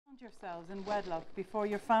yourselves in wedlock before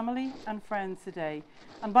your family and friends today,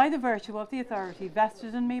 and by the virtue of the authority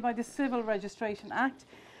vested in me by the Civil Registration Act,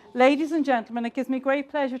 ladies and gentlemen, it gives me great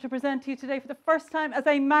pleasure to present to you today for the first time as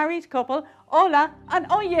a married couple, Ola and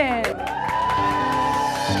Oyin.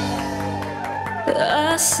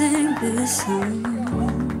 I sing this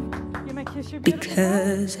song You may kiss your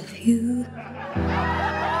because of you,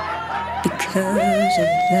 because of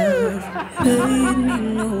love made me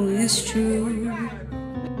know it's true.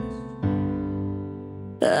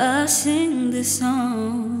 I sing this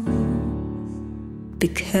song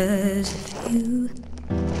because of you,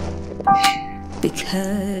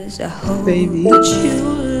 because I hope that you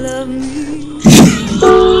love me.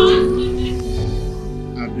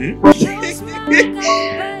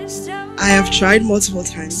 I have tried multiple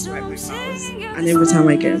times to write my vows, and every time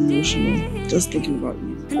I get emotional just thinking about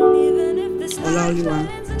you.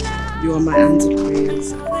 Laolu, you are my answered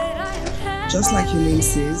prayers. Just like your name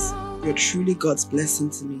says, you're truly God's blessing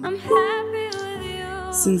to me.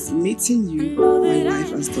 Since meeting you, my life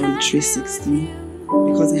has done 360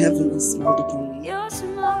 because heaven has smiled upon me.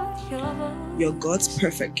 You're God's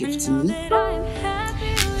perfect gift to me.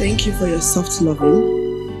 Thank you for your soft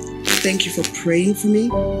loving. Thank you for praying for me.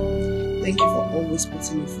 Thank you for always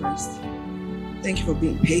putting me first. Thank you for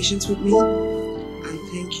being patient with me. And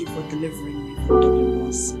thank you for delivering me from double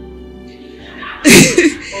boss.